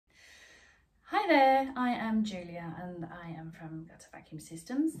there, I am Julia and I am from Gutter Vacuum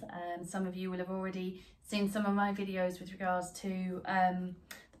Systems. Some of you will have already seen some of my videos with regards to the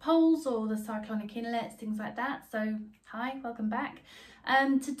poles or the cyclonic inlets, things like that. So hi, welcome back.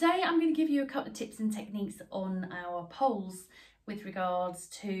 Today I'm going to give you a couple of tips and techniques on our poles with regards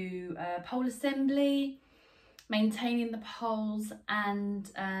to pole assembly, maintaining the poles and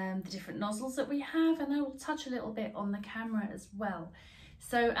the different nozzles that we have, and I will touch a little bit on the camera as well.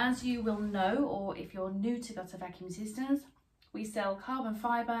 So as you will know, or if you're new to Gutter Vacuum Systems, we sell carbon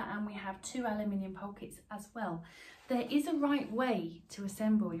fibre and we have 2 aluminium pole kits as well. There is a right way to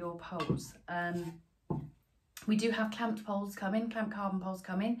assemble your poles. We do have clamped poles coming, clamped carbon poles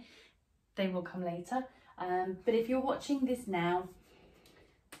coming. They will come later. But if you're watching this now,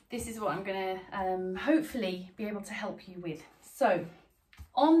 this is what I'm going to hopefully be able to help you with. So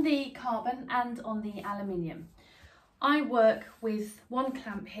on the carbon and on the aluminium, I work with one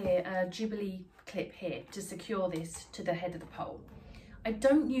clamp here, a Jubilee clip here, to secure this to the head of the pole. I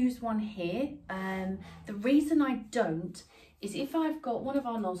don't use one here. The reason I don't is if I've got one of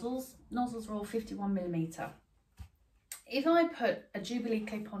our nozzles are all 51mm. If I put a Jubilee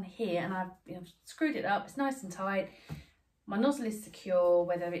clip on here and I've screwed it up, it's nice and tight, my nozzle is secure,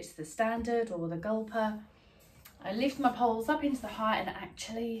 whether it's the standard or the gulper. I lift my poles up into the height and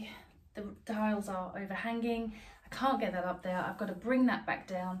actually the dials are overhanging. I can't get that up there. I've got to bring that back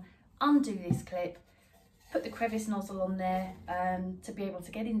down, undo this clip, put the crevice nozzle on there to be able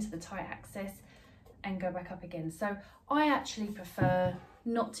to get into the tight access and go back up again. So I actually prefer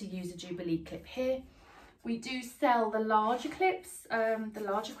not to use a Jubilee clip here. We do sell the larger clips, the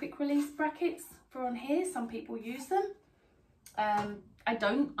larger quick release brackets for on here. Some people use them. I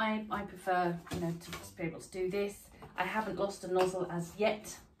don't. I prefer, to just be able to do this. I haven't lost a nozzle as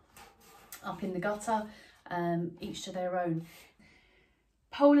yet up in the gutter. Each to their own.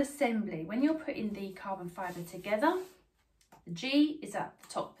 Pole assembly. When you're putting the carbon fibre together, the G is at the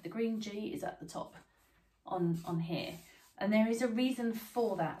top. The green G is at the top on here. And there is a reason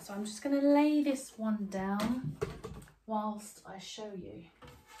for that. So I'm just going to lay this one down whilst I show you.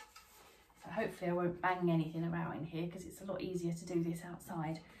 So hopefully I won't bang anything around in here because it's a lot easier to do this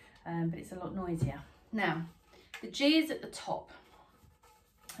outside, but it's a lot noisier. Now, the G is at the top.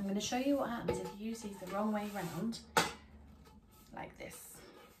 I'm going to show you what happens if you use these the wrong way round, like this.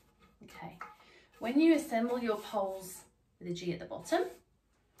 Okay, when you assemble your poles with a G at the bottom,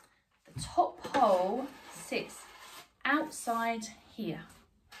 the top pole sits outside here,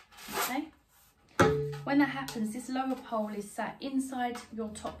 okay? When that happens, this lower pole is sat inside your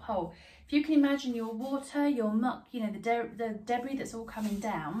top pole. If you can imagine your water, your muck, the debris that's all coming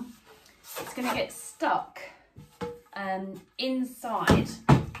down, it's going to get stuck inside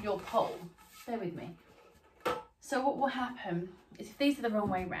your pole. Bear with me. So what will happen is if these are the wrong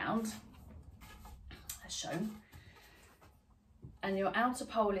way round, as shown, and your outer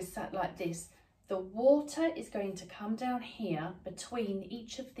pole is sat like this, the water is going to come down here between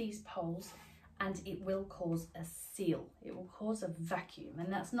each of these poles and it will cause a seal. It will cause a vacuum,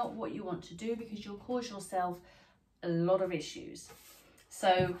 and that's not what you want to do because you'll cause yourself a lot of issues.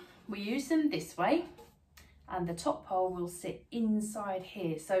 So we use them this way, and the top pole will sit inside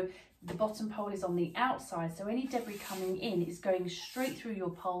here. So the bottom pole is on the outside, so any debris coming in is going straight through your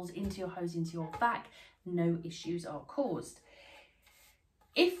poles, into your hose, into your back. No issues are caused.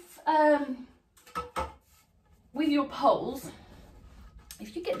 If with your poles,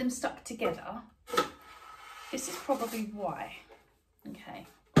 if you get them stuck together, this is probably why. Okay,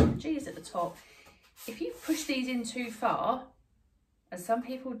 the G is at the top. If you push these in too far, and some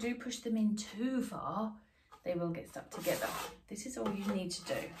people do push them in too far, they will get stuck together. This is all you need to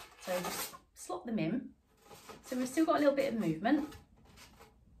do. So just slot them in. So we've still got a little bit of movement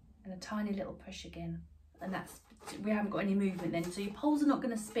and a tiny little push again. And we haven't got any movement then. So your poles are not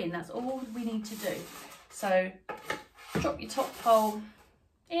going to spin. That's all we need to do. So drop your top pole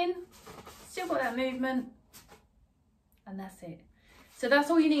in, still got that movement, and that's it. So that's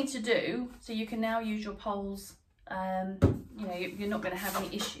all you need to do. So you can now use your poles. You're not going to have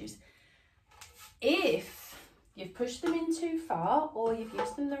any issues. If you've pushed them in too far or you've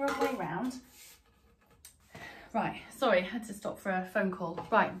used them the wrong way round. Right, sorry, I had to stop for a phone call.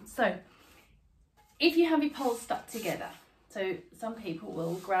 Right, so if you have your poles stuck together, so some people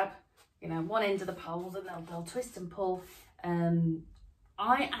will grab, one end of the poles and they'll twist and pull.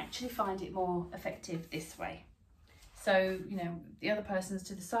 I actually find it more effective this way. So, the other person's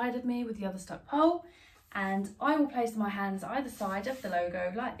to the side of me with the other stuck pole, and I will place my hands either side of the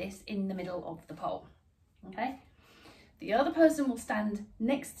logo like this in the middle of the pole, okay? The other person will stand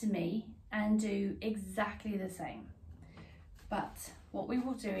next to me and do exactly the same. But what we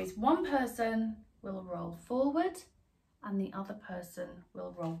will do is one person will roll forward and the other person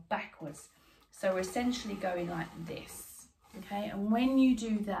will roll backwards. So we're essentially going like this, okay? And when you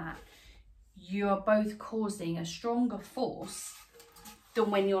do that, you are both causing a stronger force than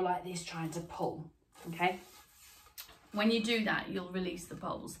when you're like this trying to pull, okay? When you do that, you'll release the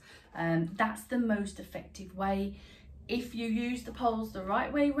poles. That's the most effective way. If you use the poles the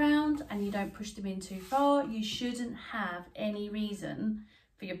right way round and you don't push them in too far, you shouldn't have any reason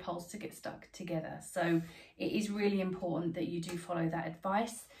for your poles to get stuck together. So it is really important that you do follow that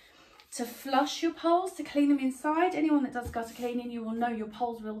advice. To flush your poles, to clean them inside, anyone that does gutter cleaning, you will know your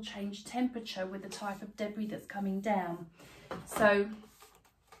poles will change temperature with the type of debris that's coming down. So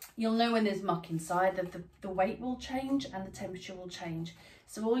you'll know when there's muck inside that the weight will change and the temperature will change.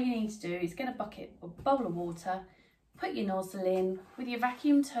 So all you need to do is get a bucket or bowl of water, put your nozzle in, with your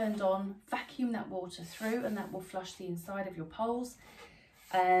vacuum turned on, vacuum that water through, and that will flush the inside of your poles.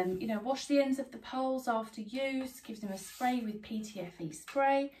 You know, wash the ends of the poles after use, give them a spray with PTFE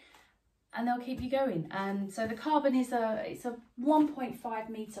spray, and they'll keep you going. And so the carbon is it's a 1.5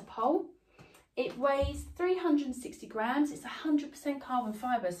 metre pole. It weighs 360 grams. It's 100% carbon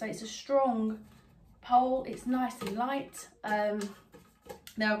fibre, so it's a strong pole. It's nice and light.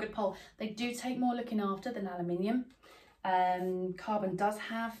 They're a good pole. They do take more looking after than aluminium. Carbon does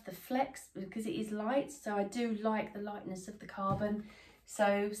have the flex because it is light, so I do like the lightness of the carbon.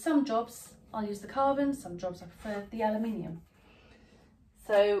 So some jobs I'll use the carbon, some jobs I prefer the aluminium.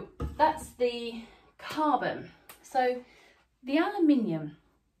 So that's the carbon. So the aluminium,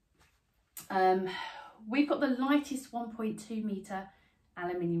 we've got the lightest 1.2 metre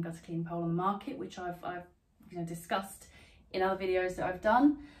aluminium gutter cleaning pole on the market, which I've discussed in other videos that I've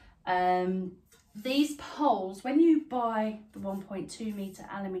done. These poles, when you buy the 1.2 metre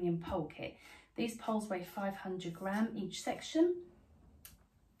aluminium pole kit, these poles weigh 500 gram each section.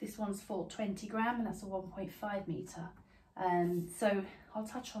 This one's for 20 gram and that's a 1.5 metre. So I'll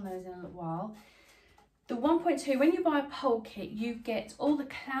touch on those in a little while. The 1.2, when you buy a pole kit, you get all the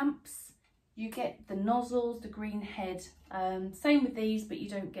clamps, you get the nozzles, the green head. Same with these, but you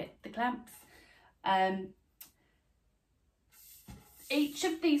don't get the clamps. Each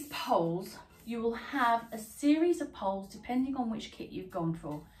of these poles, you will have a series of poles depending on which kit you've gone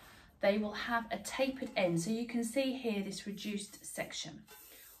for. They will have a tapered end. So you can see here this reduced section.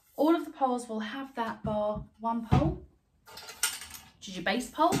 All of the poles will have that bar one pole, which is your base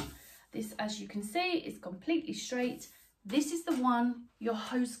pole. This, as you can see, is completely straight. This is the one your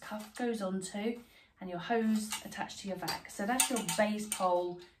hose cuff goes onto and your hose attached to your vac. So that's your base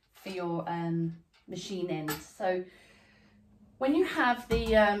pole for your machine end. So when you have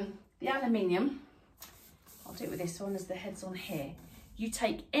the aluminium, I'll do it with this one as the head's on here. You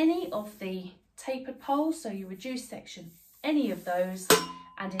take any of the tapered poles, so your reduced section, any of those,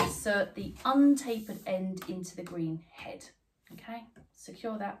 and insert the untapered end into the green head. Okay,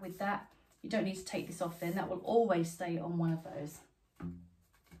 secure that with that. You don't need to take this off then, that will always stay on one of those.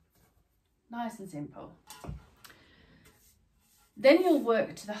 Nice and simple. Then you'll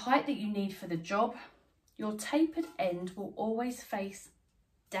work to the height that you need for the job. Your tapered end will always face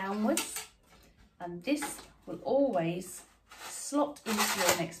downwards, and this will always slot into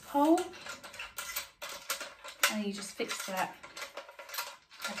your next pole. And you just fix that.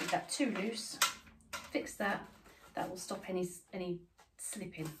 I did that too loose. Fix that. That will stop any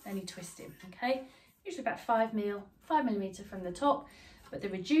slipping, any twisting. Okay, usually about 5 millimeter from the top, but the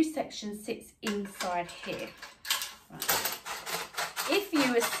reduced section sits inside here. Right. If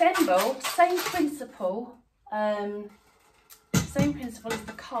you assemble, same principle as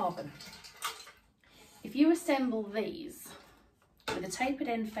the carbon. If you assemble these with a tapered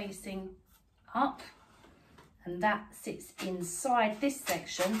end facing up, and that sits inside this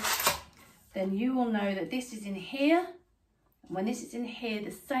section, then you will know that this is in here. And when this is in here,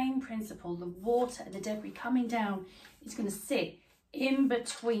 the same principle, the water and the debris coming down is going to sit in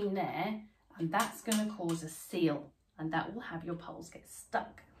between there, and that's going to cause a seal, and that will have your poles get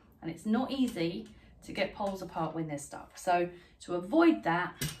stuck. And it's not easy to get poles apart when they're stuck. So to avoid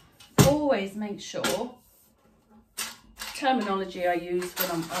that, always make sure, terminology I use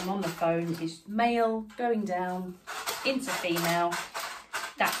when I'm on the phone is male going down into female.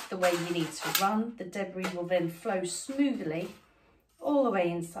 That's the way you need to run. The debris will then flow smoothly all the way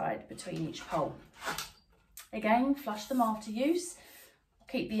inside between each pole. Again, flush them after use.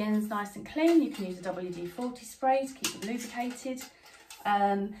 Keep the ends nice and clean. You can use a WD-40 spray to keep them lubricated.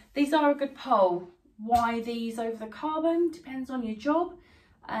 These are a good pole. Why these over the carbon depends on your job.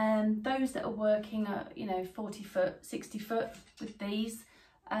 Those that are working at 40 foot, 60 foot with these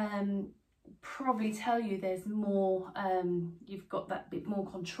probably tell you there's more, you've got that bit more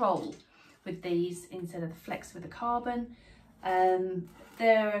control with these instead of the flex with the carbon.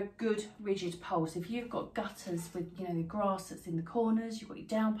 They're a good rigid pole. So if you've got gutters with, you know, the grass that's in the corners, you've got your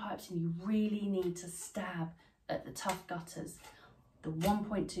downpipes and you really need to stab at the tough gutters, the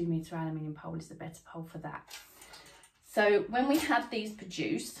 1.2 metre aluminium pole is the better pole for that. So when we had these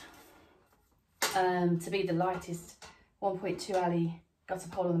produced to be the lightest 1.2 alley gutter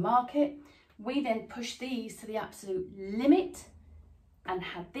pole on the market, we then pushed these to the absolute limit and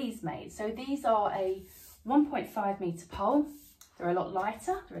had these made. So these are a 1.5 metre pole. They're a lot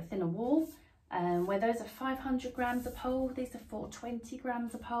lighter, they're a thinner wall. Where those are 500 grams a pole, these are 420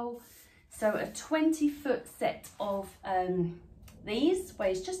 grams a pole. So a 20-foot set of these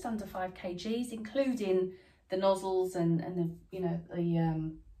weighs just under 5 kgs, including the nozzles and the, you know,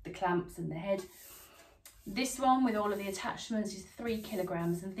 the clamps and the head. This one with all of the attachments is 3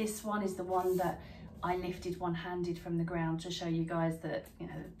 kilograms, and this one is the one that I lifted one-handed from the ground to show you guys that, you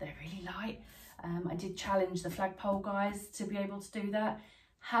know, they're really light. I did challenge the flagpole guys to be able to do that.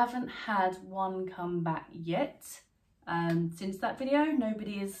 Haven't had one come back yet. Since that video,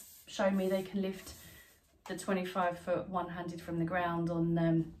 nobody has shown me they can lift the 25-foot one-handed from the ground on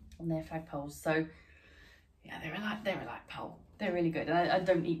their flagpoles. So yeah, they're a light pole. They're really good. And I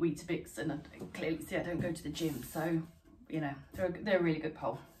don't eat Weetabix, and I clearly see I don't go to the gym. So, you know, they're a really good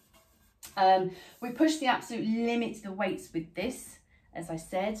pole. We pushed the absolute limit to the weights with this, as I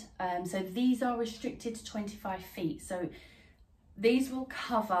said. So these are restricted to 25 feet. So these will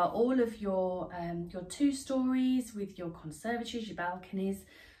cover all of your 2 stories with your conservatories, your balconies,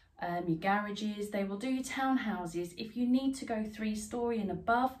 your garages. They will do your townhouses. If you need to go 3-story and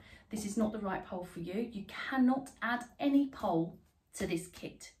above, this is not the right pole for you. You cannot add any pole to this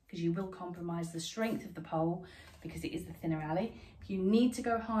kit because you will compromise the strength of the pole because it is the thinner alley. If you need to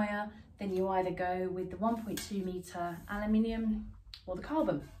go higher, then you either go with the 1.2 metre aluminium or the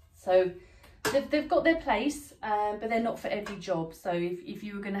carbon. So they've got their place, but they're not for every job. So if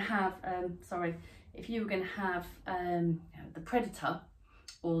you were going to have, if you were going to have the Predator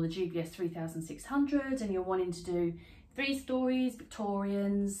or the GBS 3600 and you're wanting to do 3 stories,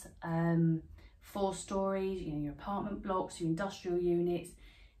 Victorians, 4 stories, you know, your apartment blocks, your industrial units,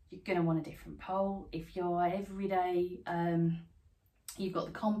 you're going to want a different pole. If you're everyday, you've got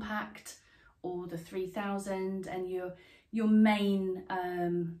the compact or the 3000 and your main,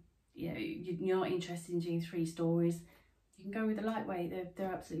 you know, you're not interested in doing 3 stories, you can go with the lightweight.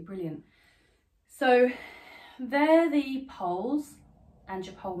 They're absolutely brilliant. So they're the poles and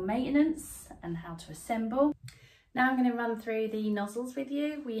your pole maintenance and how to assemble. Now I'm going to run through the nozzles with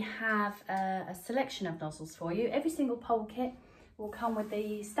you. We have a selection of nozzles for you. Every single pole kit will come with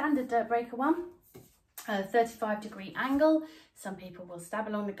the standard dirt breaker one, 35-degree angle. Some people will stab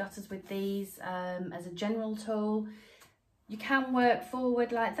along the gutters with these as a general tool. You can work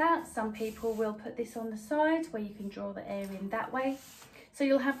forward like that. Some people will put this on the side where you can draw the air in that way. So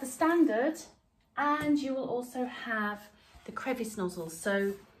you'll have the standard, and you will also have the crevice nozzles.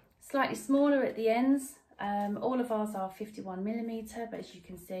 So slightly smaller at the ends. All of ours are 51mm, but as you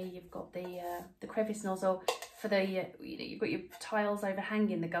can see, you've got the crevice nozzle for the, you've got your tiles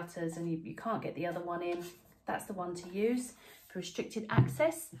overhanging the gutters and you can't get the other one in. That's the one to use for restricted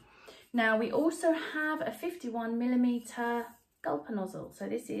access. Now we also have a 51mm gulper nozzle. So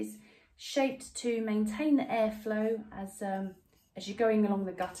this is shaped to maintain the airflow as you're going along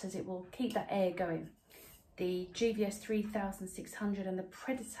the gutters. It will keep that air going. The GVS 3600 and the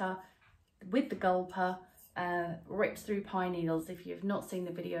Predator with the gulper rips through pine needles. If you've not seen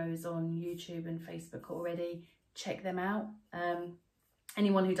the videos on YouTube and Facebook already, check them out.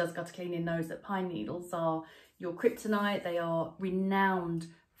 Anyone who does gutter cleaning knows that pine needles are your kryptonite. They are renowned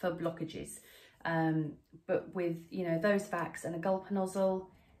for blockages, but with, you know, those facts and a gulper nozzle,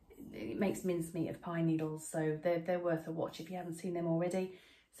 it makes mincemeat of pine needles. So they're worth a watch if you haven't seen them already.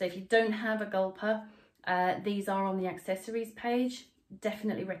 So if you don't have a gulper, these are on the accessories page.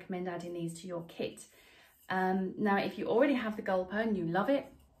 Definitely recommend adding these to your kit. Now if you already have the gulper and you love it,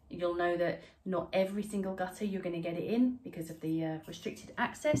 you'll know that not every single gutter you're going to get it in because of the restricted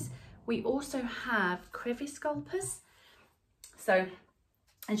access. We also have crevice gulpers. So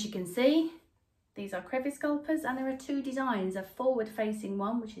as you can see, these are crevice gulpers, and there are 2 designs, a forward facing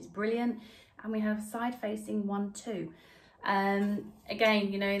one, which is brilliant, and we have a side facing one too.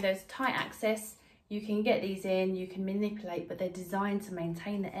 Again, you know, there's tight access. You can get these in, you can manipulate, but they're designed to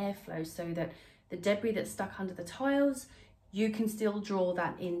maintain the airflow so that the debris that's stuck under the tiles, you can still draw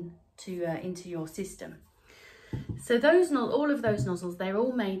that into your system. So all of those nozzles, they're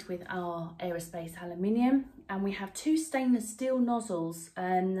all made with our aerospace aluminium, and we have 2 stainless steel nozzles.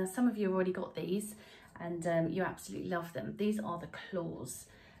 Now some of you have already got these, and you absolutely love them. These are the claws.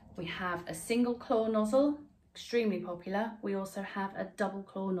 We have a single claw nozzle, extremely popular. We also have a double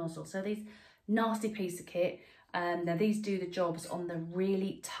claw nozzle. So these nasty piece of kit, now these do the jobs on the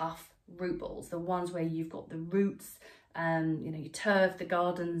really tough root balls, the ones where you've got the roots, you know, you turf, the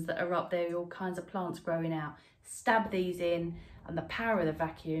gardens that are up there, all kinds of plants growing out. Stab these in, and the power of the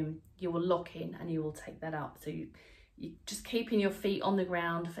vacuum, you will lock in and you will take that up. So you're just keeping your feet on the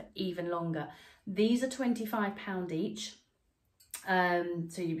ground for even longer. These are £25 each.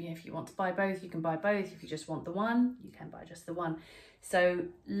 So if you want to buy both, you can buy both. If you just want the one, you can buy just the one. So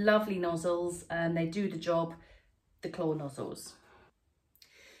lovely nozzles, they do the job, the claw nozzles.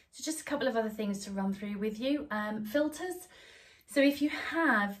 So just a couple of other things to run through with you. Filters. So if you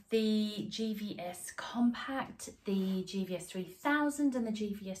have the GVS Compact, the GVS 3000 and the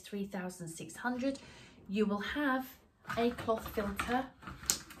GVS 3600, you will have a cloth filter.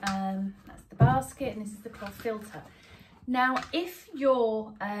 That's the basket and this is the cloth filter. Now, if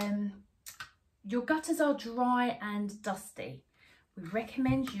your gutters are dry and dusty, we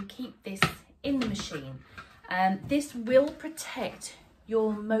recommend you keep this in the machine. This will protect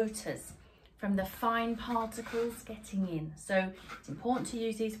your motors from the fine particles getting in. So it's important to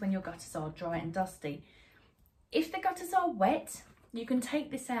use these when your gutters are dry and dusty. If the gutters are wet, you can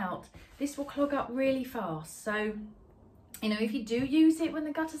take this out. This will clog up really fast. So, you know, if you do use it when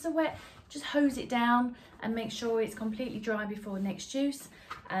the gutters are wet, just hose it down and make sure it's completely dry before next use.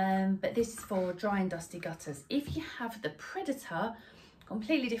 But this is for dry and dusty gutters. If you have the Predator,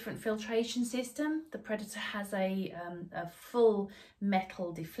 completely different filtration system. The Predator has a full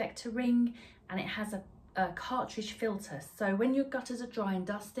metal deflector ring and it has a cartridge filter. So when your gutters are dry and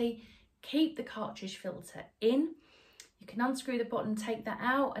dusty, keep the cartridge filter in. You can unscrew the bottom, take that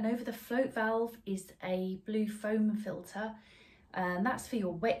out, and over the float valve is a blue foam filter. And that's for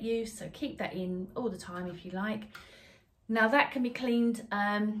your wet use, so keep that in all the time if you like. Now that can be cleaned,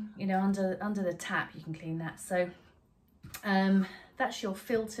 you know, under the tap, you can clean that. So that's your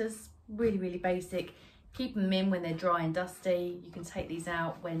filters, really, really basic. Keep them in when they're dry and dusty. You can take these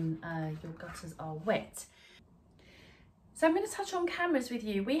out when your gutters are wet. So I'm going to touch on cameras with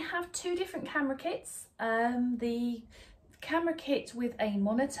you. We have two different camera kits. The camera kit with a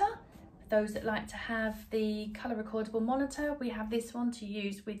monitor. Those that like to have the colour recordable monitor, we have this one to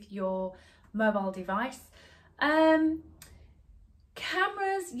use with your mobile device. Cameras,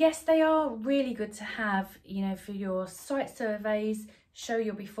 yes, they are really good to have, you know, for your site surveys, show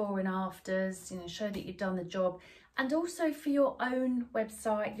your before and afters, you know, show that you've done the job, and also for your own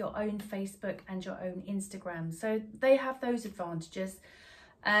website, your own Facebook and your own Instagram. So they have those advantages.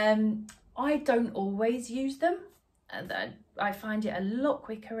 I don't always use them. I find it a lot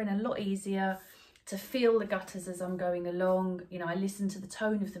quicker and a lot easier to feel the gutters as I'm going along. You know, I listen to the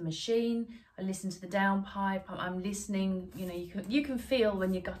tone of the machine, I listen to the downpipe, I'm listening, you know, you can feel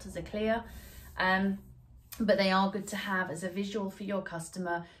when your gutters are clear. But they are good to have as a visual for your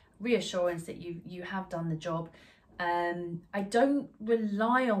customer, reassurance that you have done the job. I don't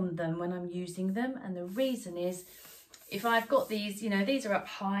rely on them when I'm using them, and the reason is, if I've got these, you know, these are up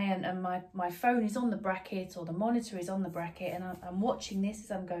high and my phone is on the bracket or the monitor is on the bracket and I'm watching this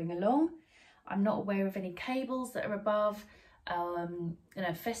as I'm going along, I'm not aware of any cables that are above. You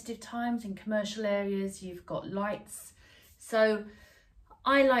know, festive times in commercial areas, you've got lights. So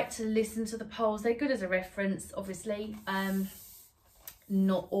I like to listen to the poles. They're good as a reference, obviously,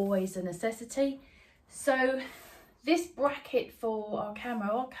 not always a necessity. So this bracket for our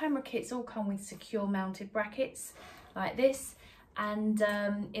camera kits all come with secure mounted brackets like this, and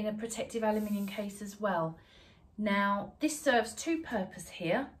in a protective aluminium case as well. Now this serves two purposes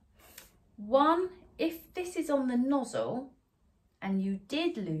here. One, if this is on the nozzle and you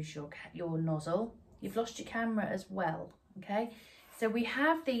did lose your nozzle, you've lost your camera as well, okay? So we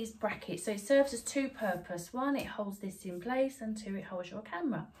have these brackets, so it serves as two purposes. One, it holds this in place, and two, it holds your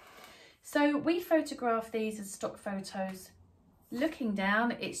camera. So we photograph these as stock photos. Looking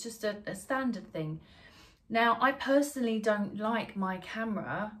down, it's just a standard thing. Now, I personally don't like my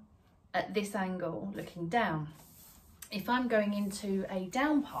camera at this angle looking down. If I'm going into a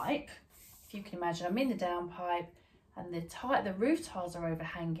downpipe, if you can imagine, I'm in the downpipe and the roof tiles are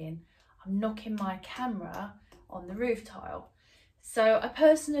overhanging, I'm knocking my camera on the roof tile. So I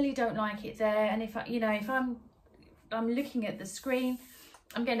personally don't like it there. And if I'm looking at the screen,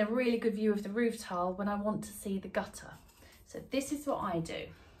 I'm getting a really good view of the roof tile when I want to see the gutter. So this is what I do.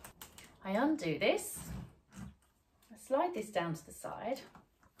 I undo this, I slide this down to the side,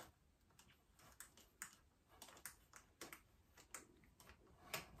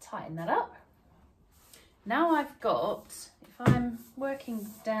 tighten that up. Now I've got, if I'm working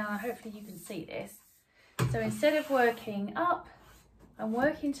down, hopefully you can see this. So instead of working up, and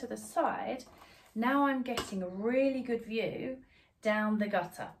working to the side, now I'm getting a really good view down the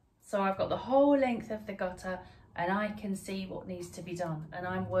gutter. So I've got the whole length of the gutter and I can see what needs to be done, and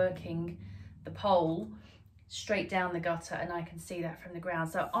I'm working the pole straight down the gutter and I can see that from the ground.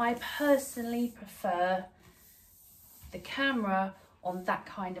 So I personally prefer the camera on that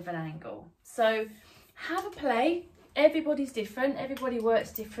kind of an angle. So have a play. Everybody's different, everybody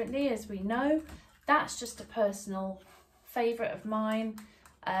works differently, as we know. That's just a personal favourite of mine,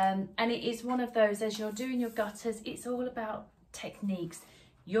 and it is one of those, as you're doing your gutters, it's all about techniques.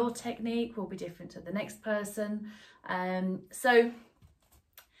 Your technique will be different to the next person, so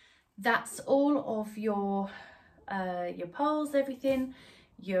that's all of your poles, everything,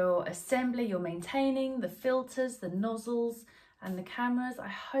 your assembly, your maintaining, the filters, the nozzles and the cameras. I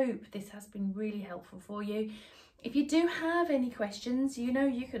hope this has been really helpful for you. If you do have any questions, you know,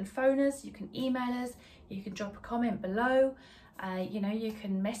 you can phone us, you can email us, you can drop a comment below, you know, you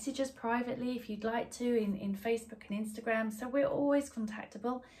can message us privately if you'd like to in Facebook and Instagram. So we're always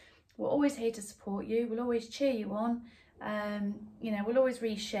contactable. We're always here to support you. We'll always cheer you on. You know, we'll always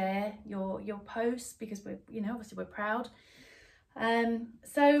reshare your posts because we're, you know, obviously we're proud.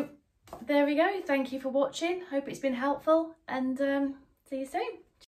 So there we go. Thank you for watching. Hope it's been helpful, and see you soon.